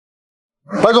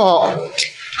白总好。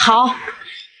好。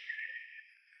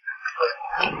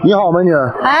你好，美女。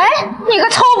哎，你个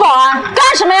臭保安，干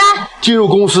什么呀？进入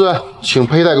公司请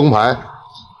佩戴工牌。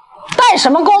带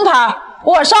什么工牌？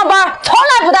我上班从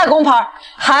来不带工牌。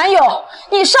还有，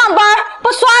你上班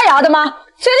不刷牙的吗？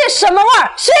嘴里什么味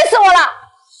儿？熏死我了！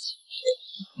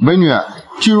美女，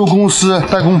进入公司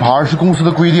带工牌是公司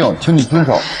的规定，请你遵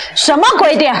守。什么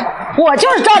规定？我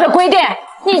就是照着规定。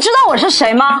你知道我是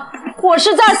谁吗？我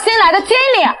是这儿新来的经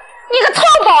理。你个臭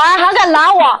保安还敢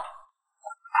拦我？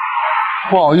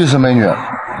不好意思，美女，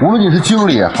无论你是经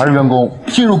理还是员工，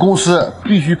进入公司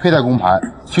必须佩戴工牌，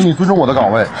请你尊重我的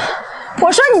岗位。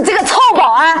我说你这个臭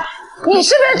保安，你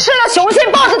是不是吃了雄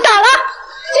心豹子胆了？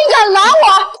竟敢拦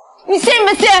我！你信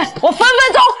不信我分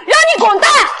分钟让你滚蛋！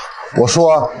我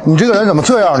说你这个人怎么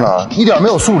这样呢？一点没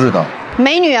有素质的。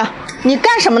美女，你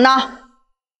干什么呢？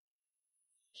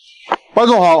白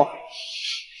总好。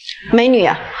美女，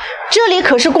这里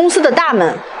可是公司的大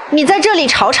门，你在这里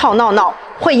吵吵闹闹，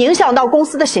会影响到公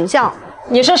司的形象。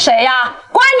你是谁呀？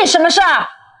关你什么事儿？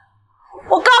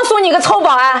我告诉你个臭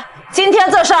保安，今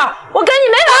天这事儿我跟你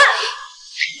没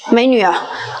完。美女，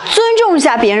尊重一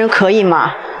下别人可以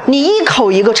吗？你一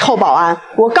口一个臭保安，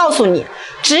我告诉你，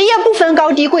职业不分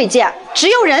高低贵贱，只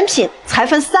有人品才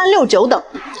分3、6、9等。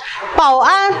保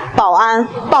安，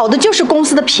保的就是公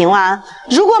司的平安。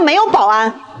如果没有保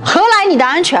安，何来你的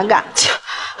安全感？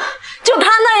就他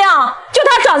那样，就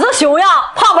他长这熊样，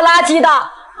胖不拉几的，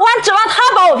我还指望他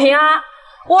保我平安？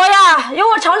我呀，有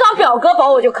我厂长表哥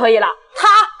保我就可以了，他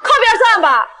靠边站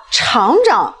吧。厂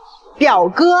长，表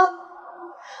哥，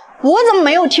我怎么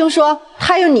没有听说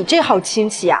他有你这号亲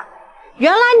戚呀？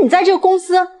原来你在这个公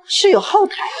司是有后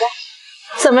台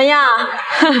的。怎么样？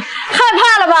害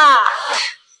怕了吧？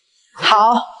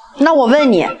好，那我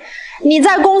问你，你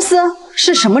在公司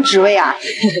是什么职位啊？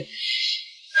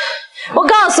我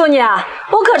告诉你啊，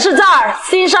我可是这儿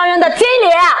新上任的经理。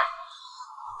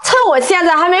趁我现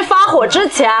在还没发火之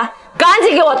前，赶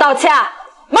紧给我道歉，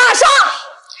马上！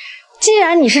既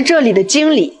然你是这里的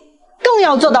经理，更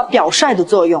要做到表率的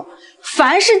作用。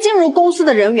凡是进入公司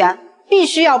的人员，必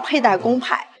须要佩戴工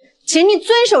牌，请你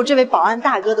遵守这位保安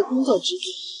大哥的工作指引。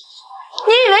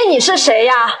你以为你是谁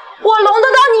呀？我轮得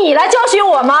到你来教训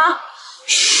我吗？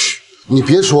嘘，你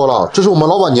别说了，这是我们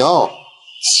老板娘。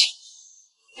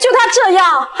就她这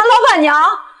样还老板娘？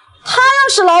她要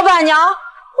是老板娘，我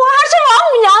还是王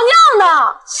母娘娘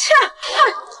呢。切！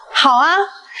好啊，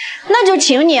那就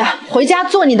请你回家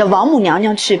做你的王母娘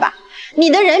娘去吧。你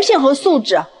的人品和素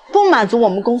质不满足我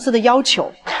们公司的要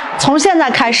求，从现在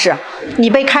开始，你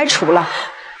被开除了。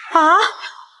啊？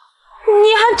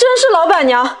你还真是老板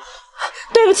娘？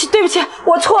对不起，对不起，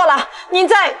我错了。您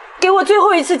再给我最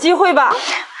后一次机会吧。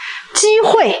机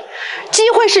会？机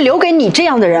会是留给你这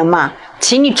样的人吗？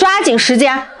请你抓紧时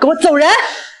间给我走人！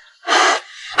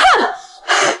哼！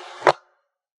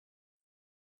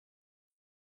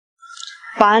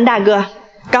保安大哥，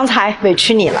刚才委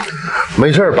屈你了。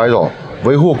没事，白总，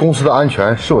维护公司的安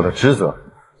全是我的职责。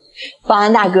保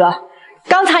安大哥，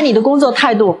刚才你的工作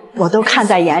态度我都看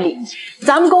在眼里。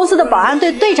咱们公司的保安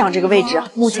队队长这个位置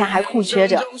目前还空缺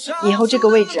着，以后这个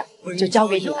位置就交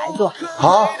给你来做。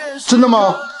啊，真的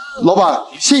吗？老板，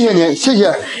谢谢您，谢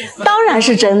谢。当然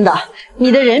是真的，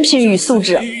你的人品与素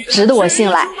质值得我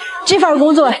信赖，这份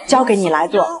工作交给你来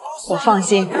做，我放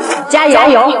心。加油！加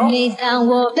油！每当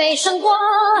我悲伤过，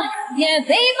也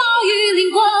被暴雨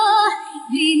淋过，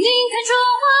黎明开出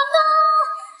花朵，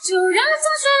就让它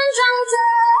旋转着，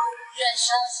燃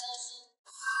烧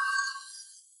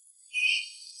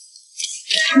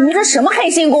你这什么黑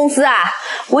心公司啊！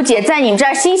我姐在你们这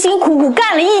儿辛辛苦苦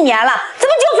干了1年了，怎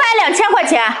么就发2000块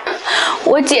钱？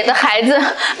我姐的孩子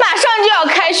马上就要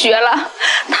开学了，他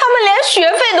们连学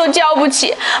费都交不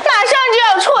起，马上就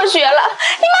要辍学了，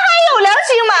你们还有良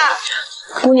心吗？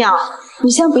姑娘，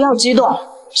你先不要激动。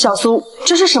小苏，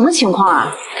这是什么情况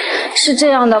啊？是这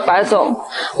样的，白总，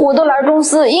我都来公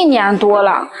司1年多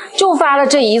了，就发了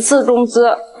这一次工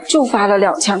资，就发了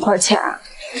2000块钱。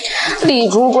李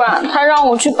主管他让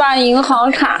我去办银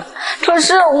行卡，可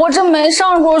是我这没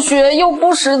上过学，又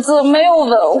不识字，没有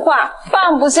文化，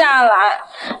办不下来。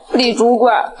李主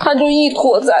管他就一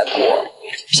拖再拖。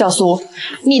小苏，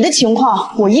你的情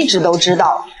况我一直都知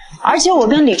道，而且我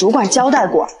跟李主管交代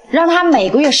过，让他每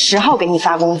个月10号给你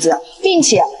发工资，并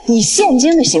且以现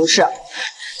金的形式。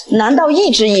难道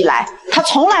一直以来他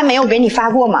从来没有给你发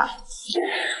过吗？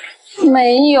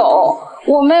没有，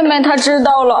我妹妹她知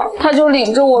道了，她就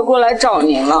领着我过来找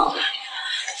您了。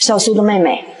小苏的妹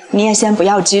妹，你也先不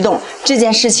要激动，这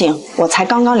件事情我才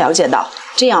刚刚了解到。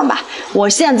这样吧，我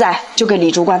现在就给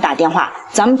李主管打电话，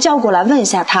咱们叫过来问一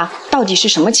下他到底是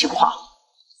什么情况。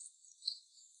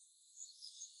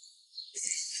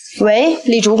喂，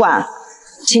李主管，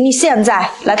请你现在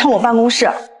来趟我办公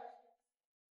室。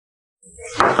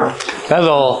白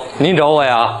总，您找我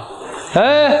呀？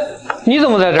哎，你怎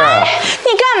么在这儿啊？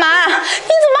你干嘛？你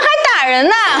怎么还打人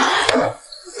呢？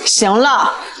行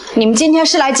了，你们今天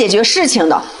是来解决事情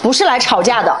的，不是来吵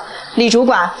架的。李主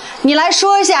管，你来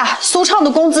说一下苏畅的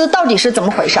工资到底是怎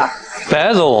么回事？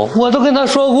白总，我都跟他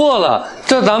说过了，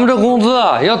咱们这工资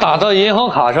啊要打到银行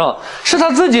卡上，是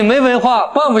他自己没文化，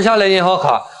办不下来银行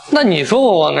卡。那你说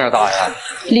我往哪儿打呀？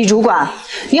李主管，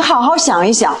你好好想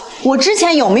一想，我之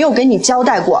前有没有给你交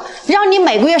代过，让你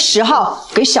每个月10号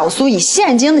给小苏以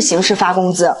现金的形式发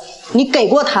工资？你给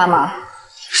过他吗？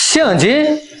现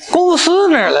金？公司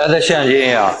哪来的现金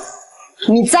呀？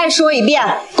你再说一遍，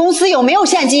公司有没有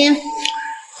现金？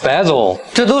白总，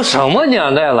这都什么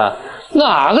年代了，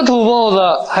哪个土包子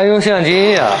还用现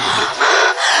金呀？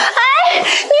哎，你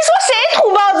说谁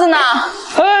土包子呢？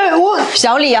哎，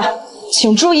小李，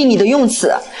请注意你的用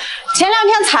词。前2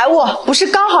天财务不是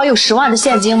刚好有10万的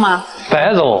现金吗？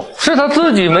白总，是他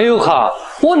自己没有卡，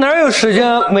我哪有时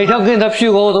间每天跟他屁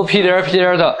股后头屁颠屁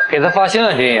颠的给他发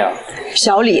现金呀？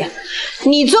小李，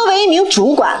你作为一名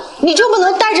主管，你就不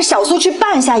能带着小苏去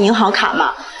办一下银行卡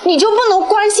吗？你就不能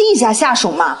关心一下下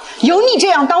属吗？有你这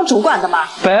样当主管的吗？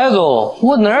白总，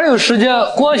我哪有时间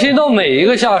关心到每一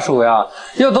个下属呀？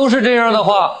要都是这样的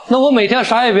话，那我每天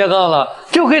啥也别干了，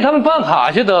就给他们办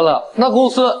卡去得了，那公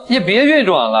司也别运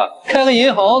转了，开个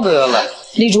银行得了。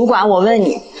李主管，我问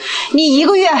你，你一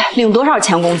个月领多少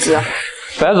钱工资？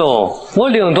白总，我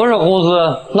领多少工资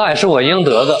那也是我应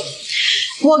得的。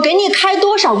我给你开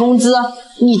多少工资，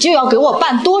你就要给我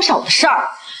办多少的事儿。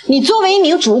你作为一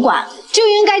名主管，就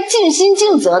应该尽心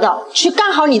尽责的去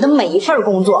干好你的每一份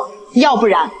工作，要不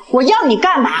然我要你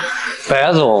干嘛？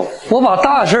白总，我把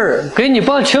大事给你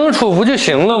办清楚不就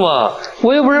行了吗？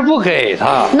我又不是不给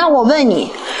他。那我问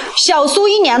你，小苏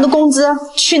1年的工资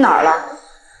去哪儿了？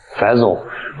白总，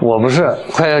我不是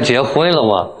快要结婚了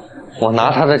吗？我拿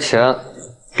他的钱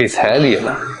给彩礼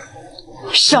了。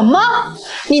什么？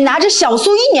你拿着小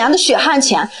苏1年的血汗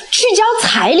钱去交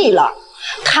彩礼了？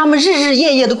他们日日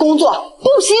夜夜的工作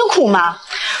不辛苦吗？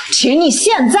请你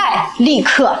现在立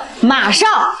刻马上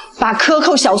把克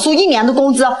扣小苏1年的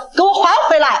工资给我还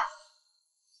回来。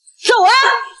走啊！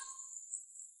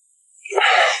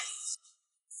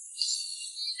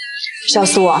小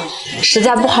苏，实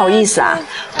在不好意思啊，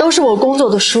都是我工作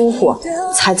的疏忽，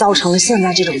才造成了现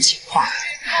在这种情况。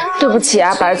对不起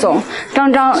啊，白总，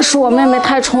张是我妹妹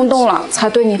太冲动了，才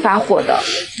对你发火的。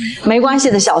没关系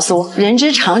的，小苏，人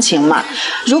之常情嘛。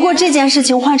如果这件事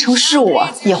情换成是我，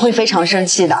也会非常生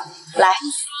气的。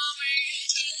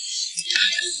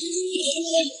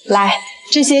来，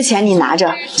这些钱你拿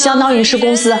着，相当于是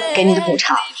公司给你的补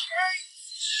偿。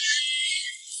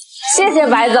谢谢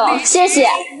白总，谢谢。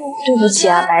对不起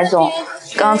啊，白总，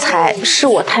刚才是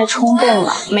我太冲动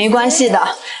了。没关系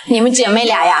的，你们姐妹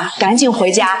俩呀，赶紧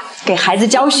回家给孩子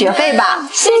交学费吧。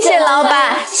谢谢老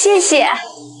板，谢谢。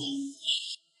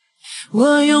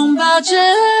我拥抱着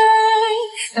爱，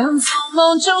当从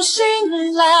梦中醒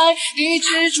来，你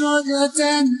执着的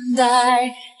等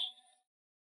待。